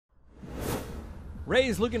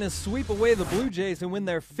Rays looking to sweep away the Blue Jays and win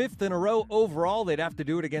their 5th in a row overall. They'd have to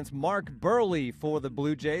do it against Mark Buehrle for the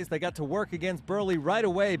Blue Jays. They got to work against Buehrle right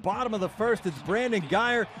away. Bottom of the first, it's Brandon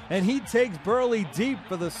Guyer, and he takes Buehrle deep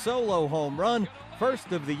for the solo home run.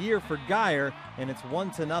 First of the year for Guyer, and it's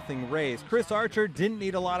 1-0 Rays. Chris Archer didn't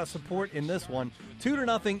need a lot of support in this one.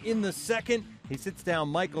 2-0 in the second. He sits down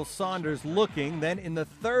Michael Saunders looking. Then in the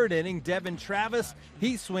third inning, Devin Travis,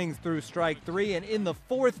 he swings through strike 3. And in the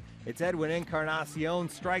fourth, it's Edwin Encarnacion,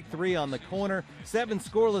 strike 3 on the corner. 7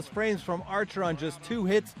 scoreless frames from Archer on just 2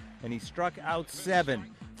 hits, and he struck out 7.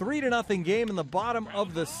 3-0 game in the bottom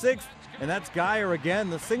of the 6th, and that's Guyer again.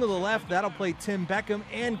 The single to left, that'll play Tim Beckham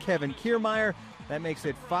and Kevin Kiermaier. That makes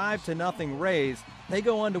it 5-0 Rays. They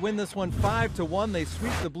go on to win this one 5-1. They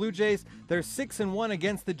sweep the Blue Jays. They're 6-1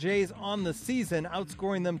 against the Jays on the season,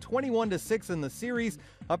 outscoring them 21-6 in the series.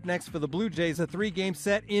 Up next for the Blue Jays, a 3-game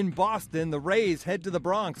set in Boston. The Rays head to the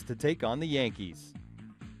Bronx to take on the Yankees.